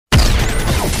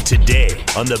Today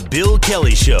on The Bill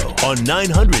Kelly Show on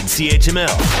 900 CHML.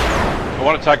 I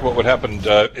want to talk about what happened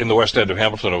in the West End of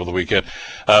Hamilton over the weekend.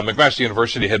 McMaster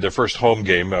University had their first home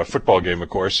game, football game, of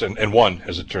course, and won,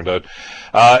 as it turned out.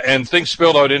 And things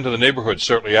spilled out into the neighborhood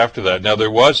certainly after that. Now,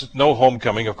 there was no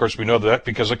homecoming. Of course, we know that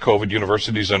because of COVID.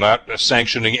 Universities are not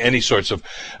sanctioning any sorts of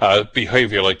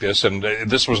behavior like this. And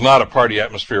this was not a party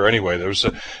atmosphere anyway. There was,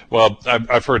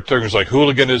 I've heard terms like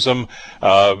hooliganism,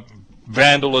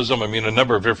 vandalism, a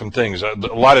number of different things. A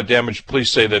lot of damage.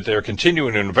 Police say that they're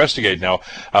continuing to investigate now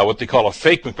what they call a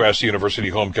fake McMaster University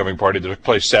homecoming party that took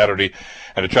place Saturday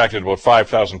and attracted about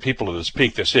 5,000 people at its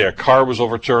peak. They say a car was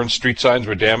overturned, street signs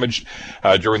were damaged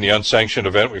during the unsanctioned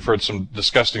event. We've heard some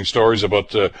disgusting stories about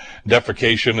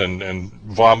defecation and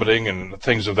vomiting and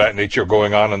things of that nature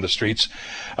going on in the streets.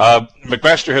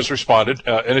 McMaster has responded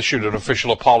and issued an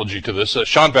official apology to this.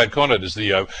 Sean Van Conant is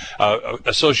the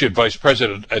Associate Vice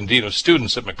President and Dean of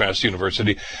Students at McMaster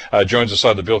University, joins us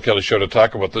on the Bill Kelly Show to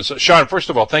talk about this. Sean, first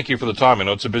of all, thank you for the time. I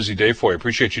know it's a busy day for you.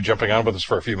 Appreciate you jumping on with us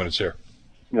for a few minutes here.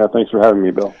 Yeah, thanks for having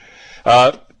me, Bill.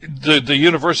 The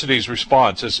university's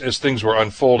response as things were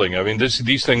unfolding.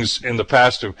 These things in the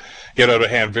past have get out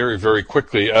of hand very, very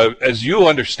quickly. As you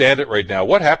understand it right now,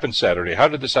 what happened Saturday? How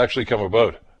did this actually come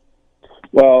about?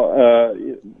 Well,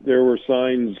 there were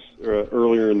signs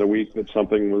earlier in the week that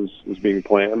something was being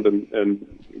planned,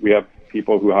 and we have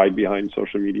people who hide behind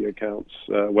social media accounts,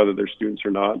 whether they're students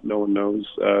or not, no one knows,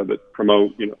 that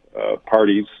promote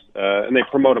parties, and they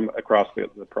promote them across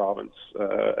the province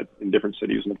in different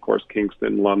cities, and of course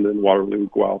Kingston, London, Waterloo,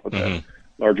 Guelph have had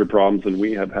larger problems than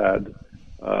we have had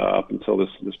up until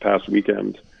this past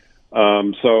weekend.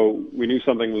 So we knew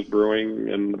something was brewing,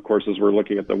 and of course as we're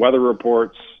looking at the weather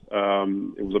reports,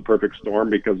 it was a perfect storm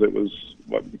because it was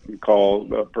what we can call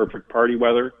perfect party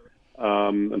weather.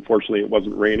 Unfortunately, it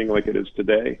wasn't raining like it is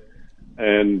today,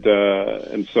 and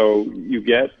so you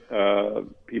get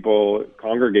people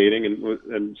congregating,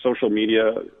 and social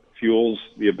media fuels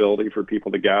the ability for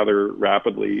people to gather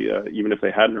rapidly. Even if they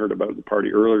hadn't heard about the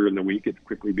party earlier in the week, it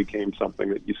quickly became something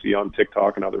that you see on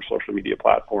TikTok and other social media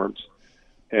platforms,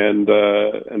 and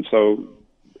so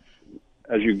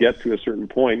as you get to a certain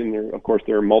point, and of course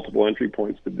there are multiple entry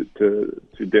points to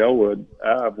Dalewood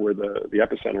Ave, where the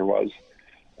epicenter was.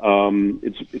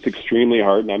 It's extremely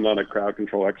hard, and I'm not a crowd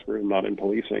control expert, I'm not in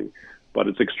policing, but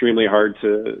it's extremely hard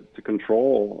to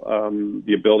control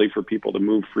the ability for people to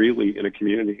move freely in a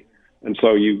community. And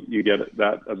so you get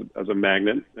that as a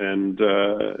magnet, and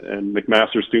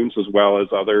McMaster students, as well as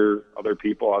other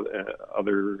people,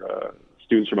 other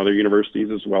students from other universities,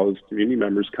 as well as community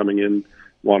members coming in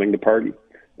wanting to party.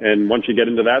 And once you get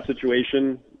into that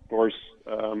situation, of course,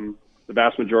 the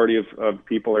vast majority of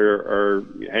people are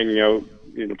hanging out,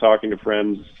 talking to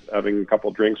friends, having a couple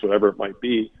of drinks, whatever it might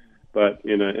be. But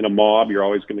in a mob, you're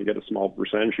always going to get a small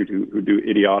percentage who do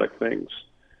idiotic things,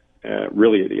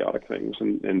 really idiotic things,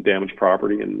 and damage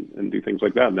property and do things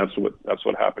like that. And that's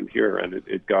what happened here. And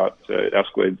it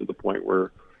escalated to the point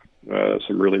where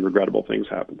some really regrettable things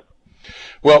happened.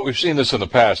 Well, we've seen this in the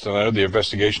past, and I know the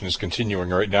investigation is continuing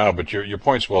right now, but your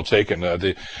point's well taken.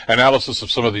 The analysis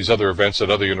of some of these other events at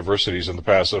other universities in the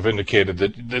past have indicated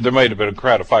that there might have been a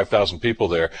crowd of 5,000 people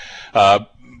there,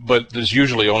 but there's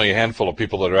usually only a handful of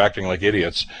people that are acting like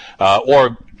idiots,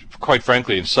 or quite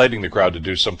frankly, inciting the crowd to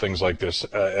do some things like this,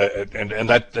 and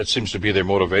that seems to be their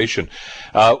motivation.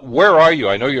 Where are you?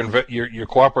 I know you're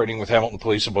cooperating with Hamilton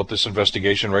Police about this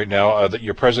investigation right now. That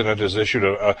your president has issued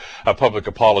a public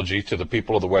apology to the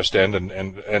people of the West End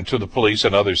and to the police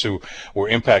and others who were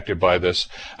impacted by this.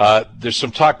 There's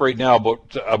some talk right now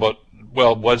about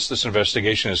once this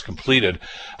investigation is completed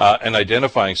and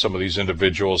identifying some of these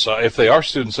individuals, if they are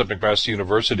students at McMaster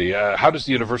University, how does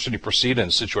the university proceed in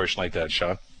a situation like that,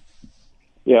 Sean?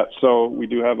 Yeah, so we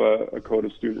do have a code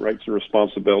of student rights and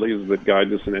responsibilities that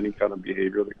guides us in any kind of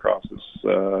behavior that crosses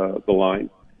the line.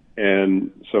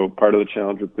 And so part of the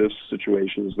challenge with this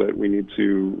situation is that we need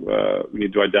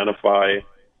to identify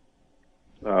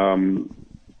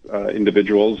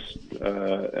individuals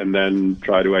and then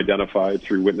try to identify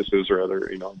through witnesses or other,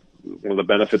 one of the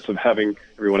benefits of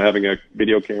everyone having a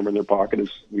video camera in their pocket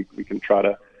is we can try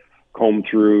to comb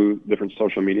through different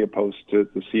social media posts to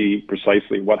see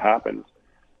precisely what happened.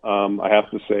 I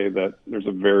have to say that there's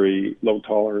a very low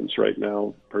tolerance right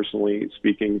now, personally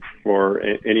speaking, for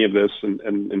any of this. And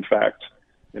in fact,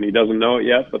 and he doesn't know it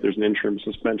yet, but there's an interim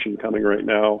suspension coming right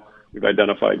now. We've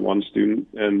identified one student,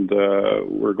 and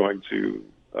we're going to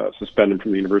suspend him from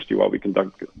the university while we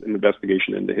conduct an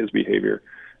investigation into his behavior.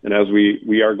 And as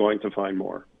we are going to find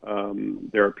more.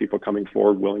 There are people coming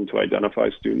forward willing to identify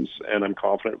students, and I'm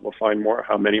confident we'll find more.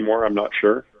 How many more, I'm not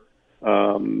sure.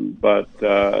 But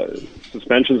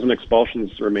suspensions and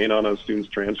expulsions remain on a student's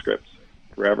transcripts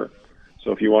forever.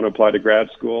 So if you want to apply to grad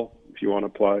school, if you want to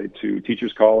apply to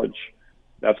teachers college,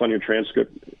 that's on your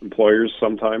transcript. Employers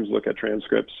sometimes look at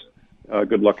transcripts.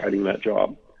 Good luck hiding that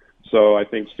job. So I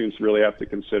think students really have to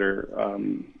consider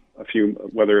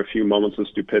whether a few moments of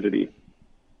stupidity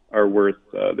are worth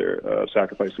their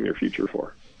sacrificing their future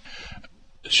for.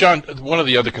 Sean, one of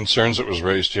the other concerns that was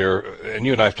raised here, and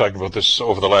you and I have talked about this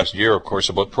over the last year, of course,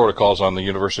 about protocols on the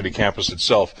university campus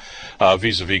itself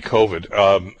vis-a-vis COVID.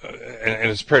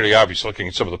 And it's pretty obvious looking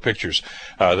at some of the pictures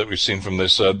that we've seen from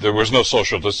this. There was no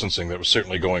social distancing that was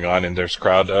certainly going on in this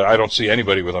crowd. I don't see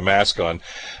anybody with a mask on.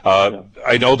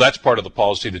 I know that's part of the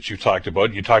policy that you talked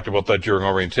about. You talked about that during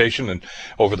orientation, and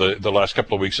over the last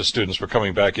couple of weeks as students were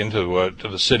coming back into to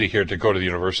the city here to go to the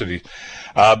university.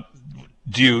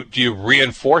 Do you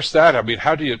reinforce that? I mean,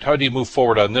 how do you move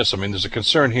forward on this? I mean, there's a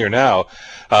concern here now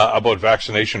about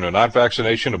vaccination or not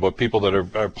vaccination, about people that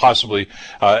are possibly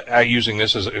using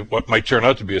this as what might turn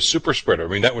out to be a super spreader. I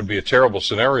mean, that would be a terrible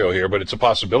scenario here, but it's a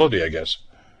possibility, I guess.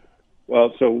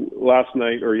 Well, so last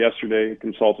night or yesterday,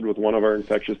 consulted with one of our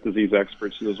infectious disease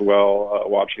experts as well,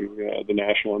 watching the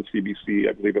national on CBC.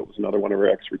 I believe it was another one of our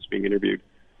experts being interviewed.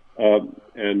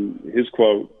 And his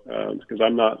quote, because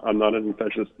I'm not an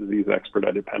infectious disease expert,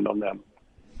 I depend on them.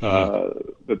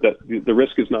 But that the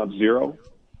risk is not zero,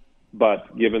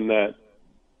 but given that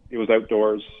it was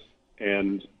outdoors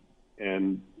and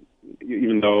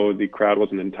even though the crowd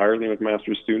wasn't entirely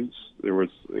McMaster students, there was,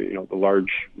 the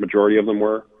large majority of them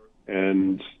were,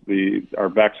 and our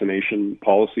vaccination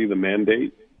policy, the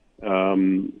mandate,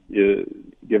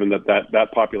 given that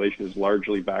population is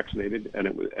largely vaccinated and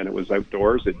it was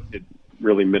outdoors, it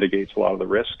really mitigates a lot of the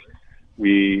risk.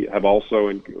 We have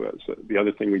also, the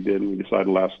other thing we did, and we decided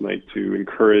last night to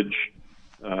encourage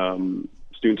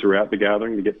students who are at the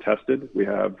gathering to get tested. We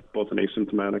have both an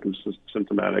asymptomatic and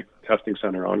symptomatic testing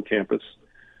center on campus.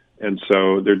 And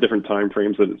so there are different time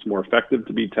frames that it's more effective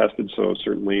to be tested. So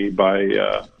certainly by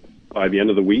the end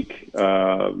of the week,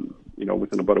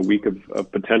 within about a week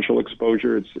of potential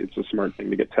exposure, it's a smart thing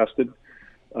to get tested.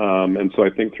 And so I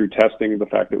think through testing, the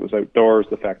fact that it was outdoors,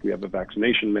 the fact we have a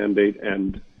vaccination mandate,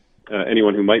 and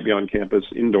anyone who might be on campus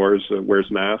indoors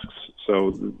wears masks.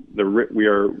 So we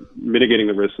are mitigating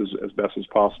the risk as best as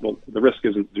possible. The risk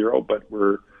isn't zero, but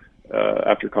we're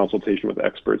after consultation with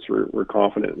experts, we're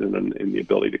confident in the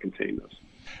ability to contain this.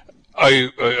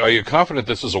 Are you confident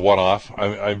this is a one-off?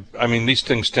 I mean, these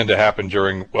things tend to happen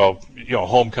during,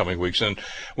 homecoming weeks, and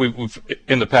we've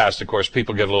in the past, of course,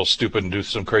 people get a little stupid and do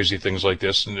some crazy things like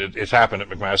this, and it's happened at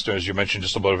McMaster, as you mentioned,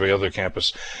 just about every other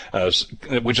campus,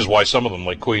 which is why some of them,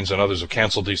 like Queens and others, have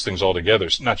canceled these things altogether,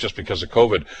 not just because of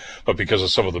COVID, but because of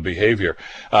some of the behavior.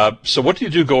 So what do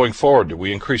you do going forward? Do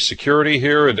we increase security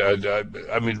here?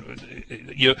 I mean,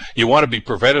 you want to be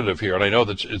preventative here, and I know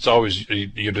that it's always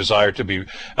your desire to be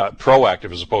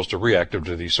proactive as opposed to reactive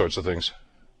to these sorts of things.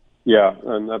 Yeah,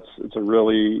 and it's a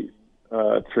really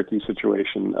tricky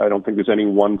situation. I don't think there's any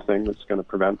one thing that's going to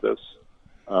prevent this.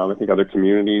 I think other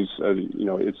communities,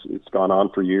 it's gone on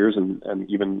for years, and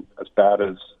even as bad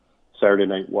as Saturday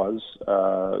night was,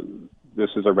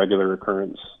 this is a regular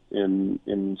occurrence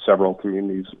in several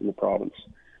communities in the province.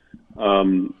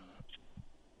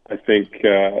 I think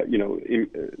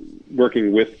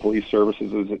working with police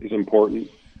services is important.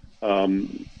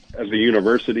 As a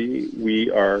university,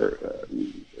 we are,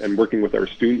 and working with our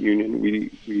student union,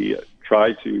 we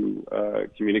try to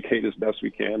communicate as best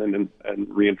we can and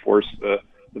reinforce the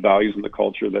values and the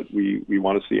culture that we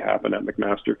want to see happen at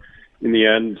McMaster. In the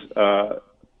end,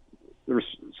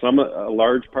 there's a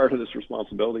large part of this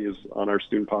responsibility is on our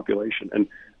student population. And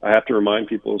I have to remind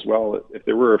people as well, if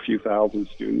there were a few thousand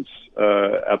students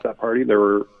at that party, there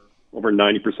were over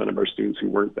 90% of our students who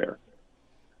weren't there.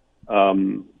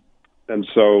 And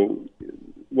so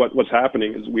what's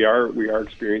happening is we are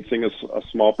experiencing a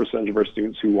small percentage of our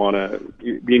students who want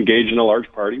to be engaged in a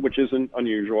large party, which isn't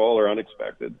unusual or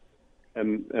unexpected.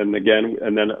 And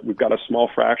then we've got a small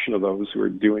fraction of those who are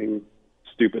doing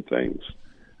stupid things.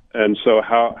 And so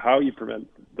how you prevent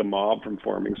the mob from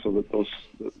forming so that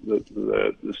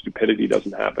the stupidity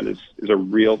doesn't happen is a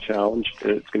real challenge,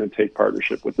 and it's going to take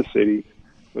partnership with the city,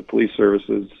 with police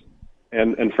services,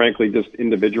 and frankly, just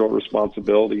individual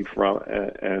responsibility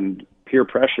and peer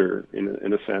pressure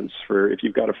in a sense. For if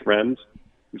you've got a friend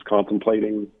who's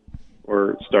contemplating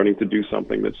or starting to do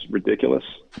something that's ridiculous,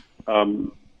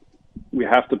 we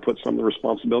have to put some of the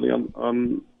responsibility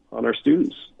on our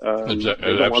students,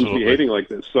 the ones behaving like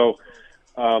this. So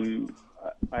I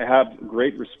have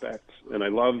great respect, and I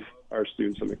love our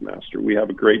students at McMaster. We have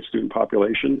a great student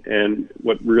population, and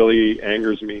what really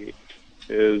angers me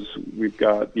is we've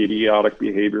got the idiotic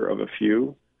behavior of a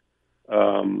few,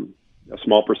 a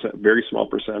very small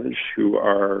percentage, who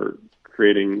are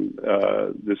creating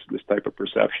this type of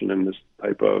perception and this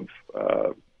type of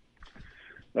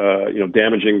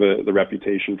damaging the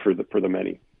reputation for the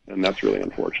many, and that's really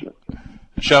unfortunate.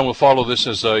 Sean, we'll follow this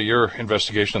as your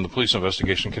investigation and the police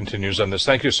investigation continues on this.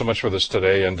 Thank you so much for this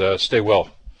today, and stay well.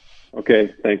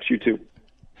 Okay, thanks. You too.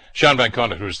 Sean Van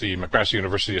Conant, who's the McMaster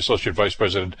University Associate Vice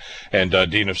President and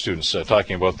Dean of Students,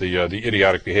 talking about the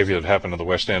idiotic behavior that happened in the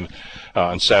West End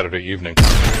on Saturday evening.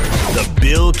 The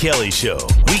Bill Kelly Show,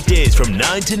 weekdays from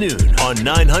 9 to noon on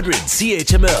 900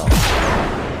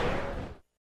 CHML.